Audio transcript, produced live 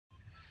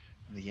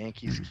The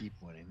Yankees keep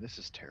winning. This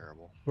is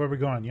terrible. Where are we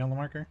going? Yellow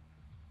marker?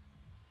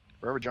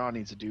 Wherever John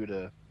needs to do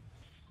to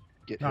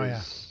get Oh,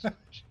 his. yeah.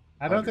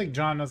 I don't think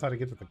John knows how to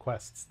get to the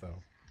quests, though.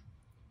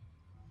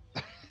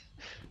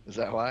 Is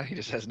that why? He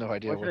just has no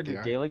idea what they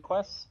are? Daily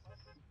quests?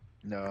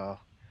 No.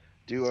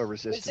 Do a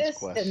resistance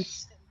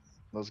quest.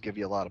 Those give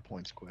you a lot of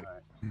points quick.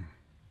 Right.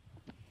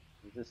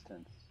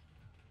 Resistance.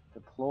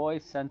 Deploy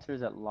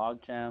sensors at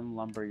Logjam,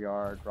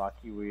 Lumberyard,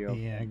 Rocky Wheel.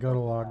 Yeah, go to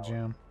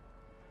Logjam.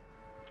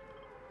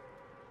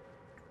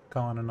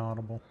 Calling an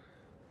audible.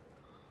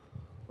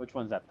 Which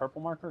one's that?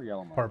 Purple marker or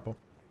yellow marker? Purple.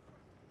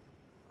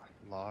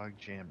 Log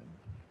jamming.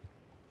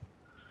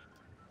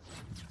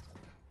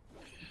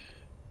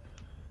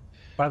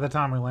 By the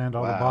time we land,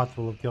 all the bots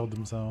will have killed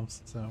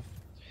themselves. So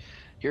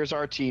here's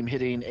our team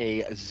hitting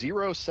a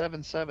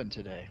 077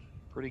 today.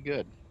 Pretty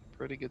good.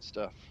 Pretty good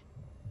stuff.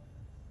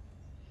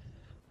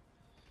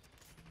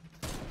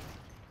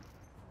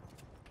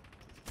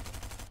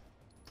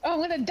 Oh, I'm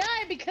gonna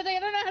die because I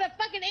don't know how to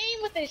fucking aim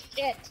with this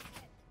shit.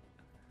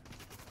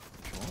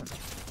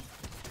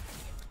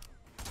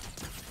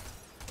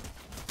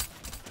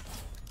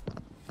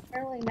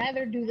 Apparently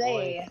neither do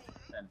they.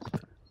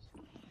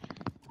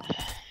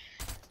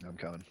 I'm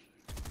coming.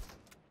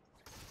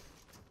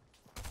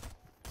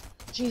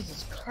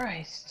 Jesus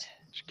Christ.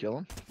 Did you kill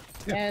him?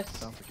 Yes.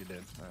 Sounds like you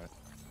did.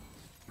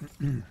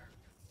 Alright.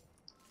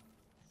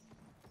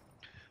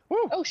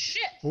 Woo! Oh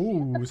shit!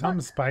 ooh,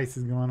 some spice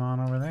is going on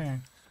over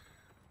there.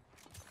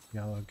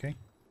 Y'all okay?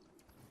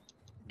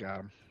 Got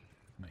him.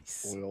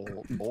 Nice.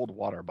 Old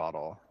water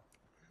bottle.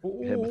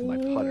 Hit him with my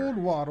putter. Old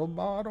water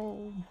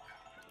bottle.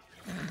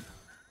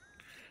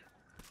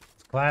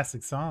 It's a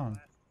classic song.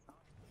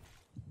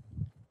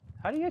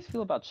 How do you guys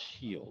feel about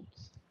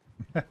shields?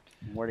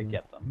 Where to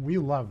get them? We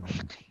love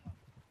them.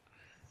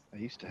 I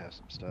used to have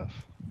some stuff.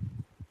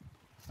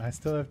 I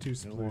still have 2 No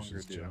solutions,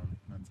 longer do. Joe.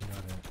 That's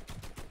about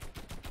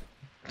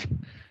it.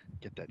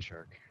 Get that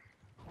shark.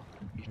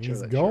 He's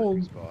that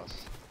gold. Shark, boss.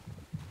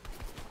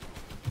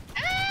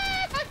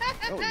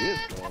 Oh, he is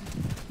gold.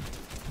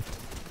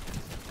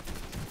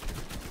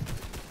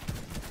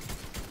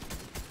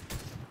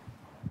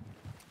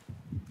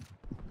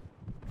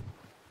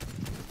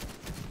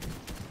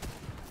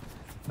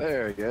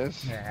 There he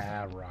is.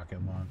 Yeah,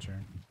 rocket launcher.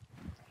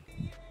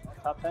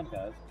 Top 10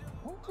 guys.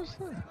 What was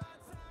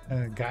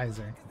that?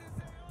 Geyser.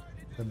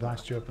 That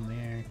blast you up in the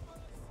air.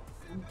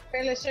 I'm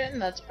fairly certain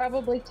that's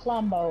probably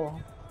Columbo.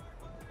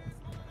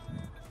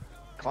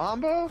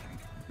 Colombo?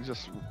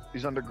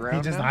 He's underground.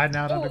 He just now? hiding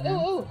out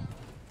underground. Ooh.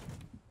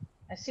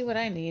 I see what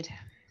I need.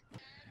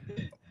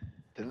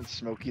 Didn't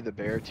Smokey the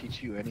Bear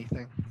teach you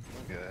anything?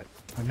 Look at that.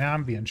 And now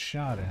I'm being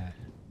shot at.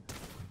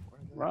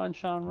 Run,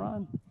 Sean,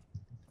 run.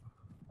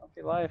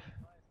 Okay, life.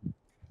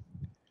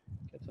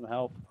 Get some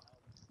help.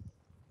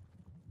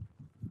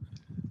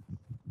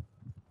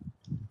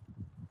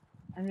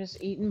 I'm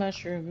just eating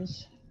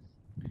mushrooms.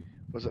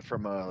 Was it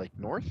from like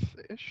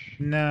north-ish?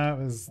 No,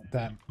 it was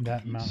that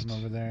mountain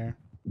over there.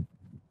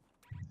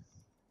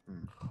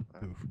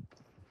 Oof.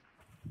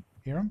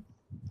 Hear him?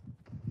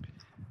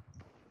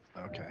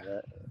 Okay.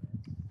 Don't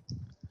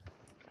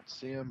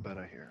see him, but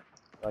I hear him.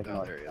 Like,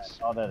 Oh, there he is.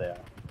 Oh, there they are.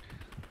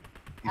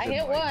 He's I in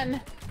hit white.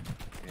 one.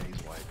 Yeah,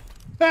 he's white.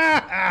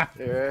 Ah!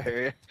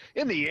 There,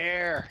 in the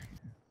air.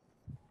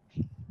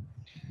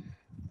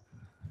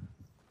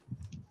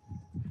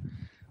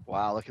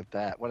 Wow, look at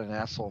that. What an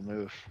asshole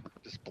move.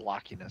 Just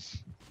blocking us.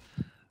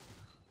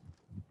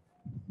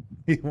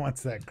 He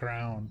wants that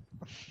crown.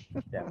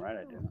 Damn right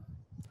I do.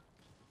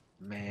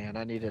 Man,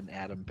 I need an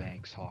Adam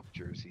Banks Hawk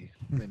jersey.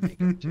 They make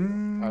them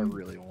too. I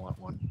really want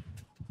one.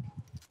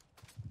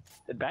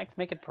 Did Banks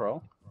make it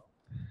pro?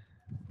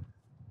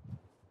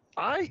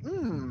 I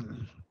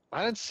didn't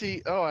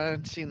see. Oh, I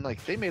hadn't seen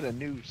like they made a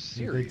new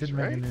series, They did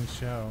right? make a new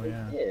show,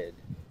 yeah. They did.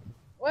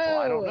 Whoa! Well,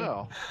 I don't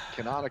know.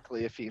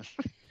 Canonically, if he,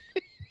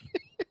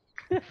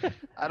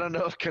 I don't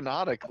know if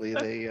canonically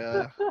they,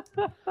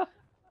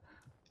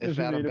 if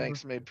Adam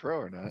Banks made pro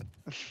or not.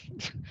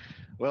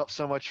 Well,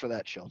 so much for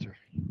that shelter.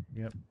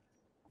 Yep.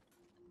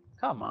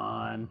 Come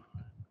on.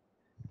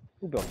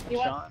 Who built it, You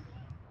want- Sean?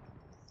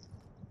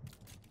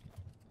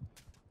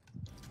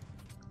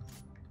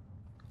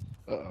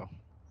 Uh-oh.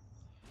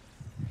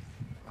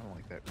 I don't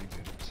like that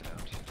rebooting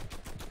sound.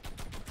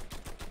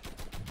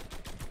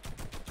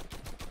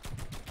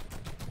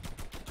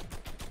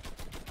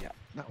 Yeah,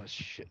 that was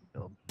shit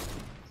build.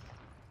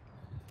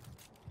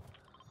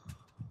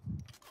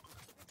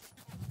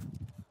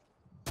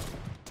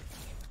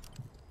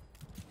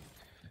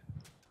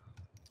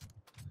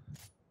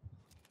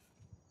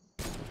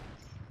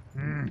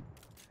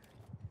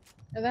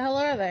 Where the hell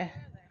are they?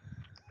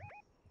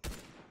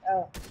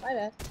 Oh, my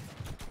bad.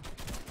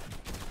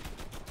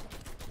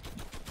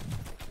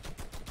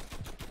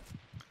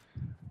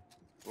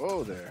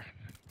 Whoa there.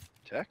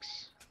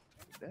 Tex?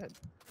 Dead. At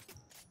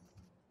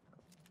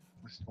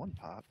least one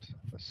popped.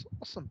 I saw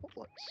some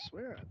bullets.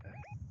 Swear at that.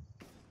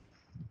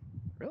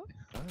 Really?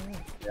 Oh, yeah.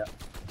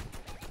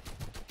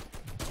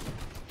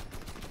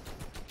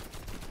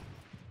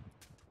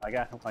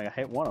 Yeah. I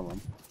hit one of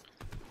them.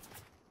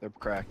 They're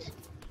cracked.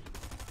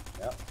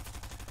 Yep.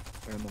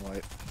 They're in the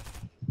white.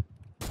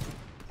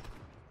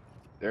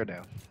 They're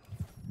down.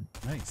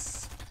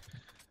 Nice.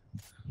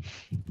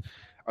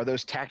 Are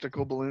those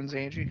tactical balloons,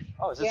 Angie?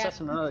 Oh, is this Yeah. us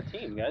and another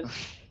team, guys?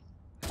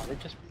 Are they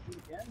just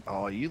again?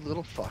 Oh, you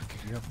little fuck.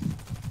 Yep.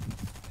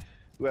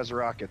 Who has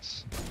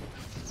rockets?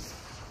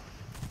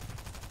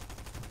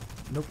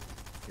 Nope.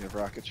 You have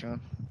rockets, Sean?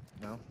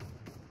 No?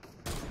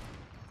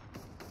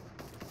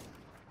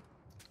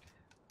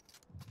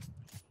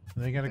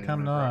 They gotta They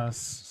come to don't have us,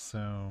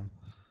 so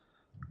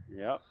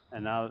Yep.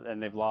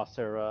 And they've lost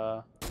their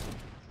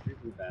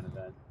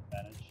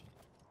advantage.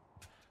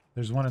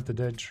 there's one at the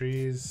dead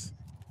trees.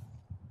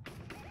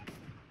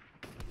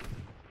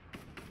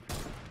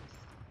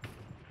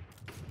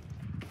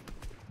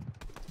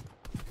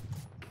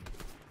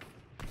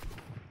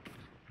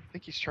 I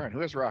think he's trying. Who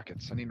has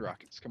rockets? I need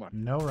rockets. Come on.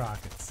 No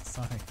rockets.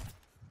 Sorry.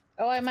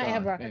 Oh, I might Come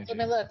have on, rockets. Let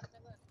me Angie. look.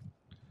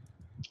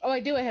 Oh, I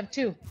do. I have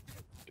 2.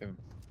 Give him.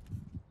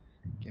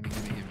 Gimme,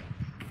 gimme, gimme.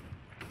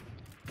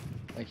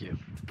 Thank you.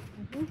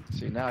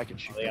 See, now I can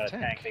shoot They that got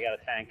a tank. tank. They got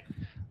a tank.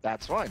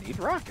 That's why I need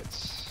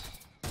rockets.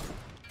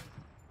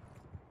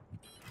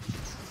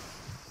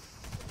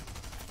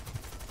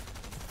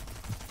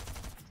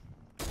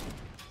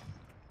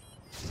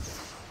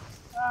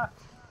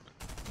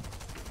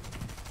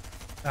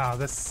 Ah,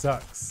 this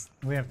sucks.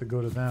 We have to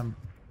go to them.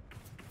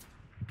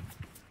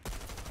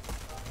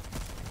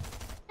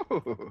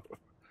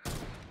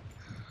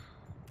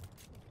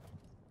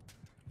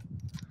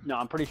 No,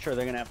 I'm pretty sure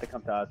they're gonna have to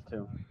come to us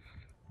too.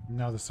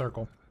 No, the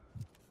circle.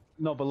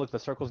 No, but look, the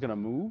circle's gonna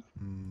move,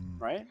 Mm.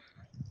 right?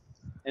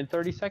 In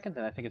 30 seconds,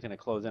 and I think it's gonna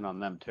close in on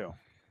them too.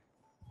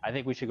 I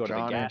think we should go to the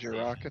John, gas had your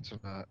station. rockets or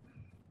not?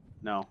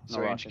 No, no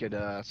So Ange rockets.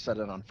 could set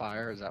it on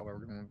fire. Is that why we're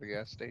going to the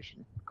gas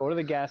station? Go to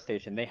the gas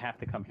station. They have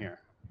to come here.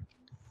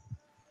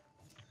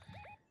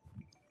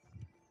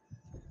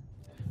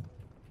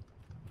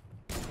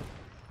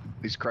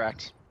 These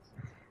cracked.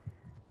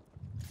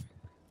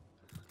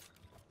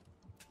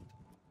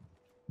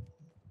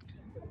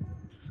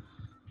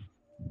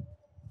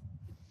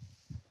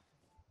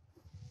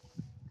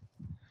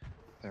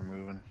 They're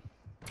moving.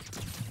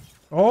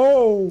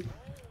 Oh!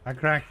 I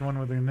cracked one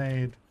with a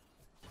grenade.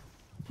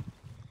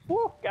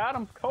 Woo! Got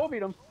him.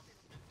 Kobe'd him.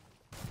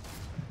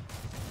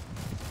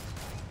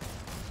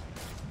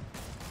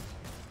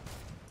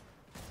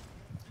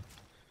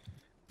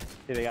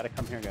 See, they gotta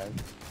come here, guys.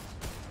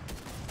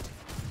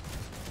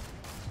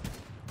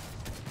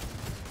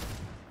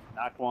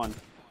 Knocked one.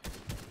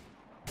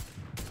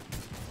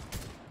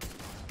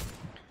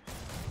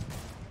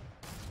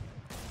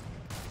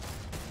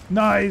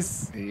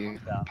 Nice! He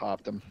down.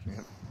 popped them.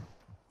 Yep.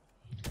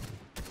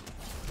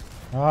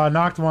 Ah,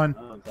 knocked one.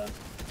 Another one's down.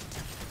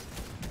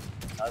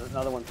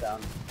 Another one's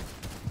down.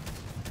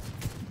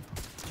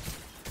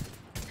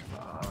 Come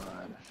on. Come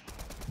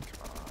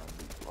on.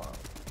 Wow.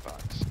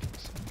 Box. Give me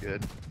some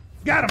good.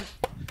 Got him!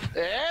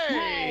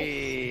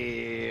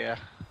 Hey!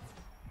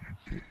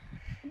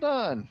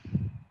 Done.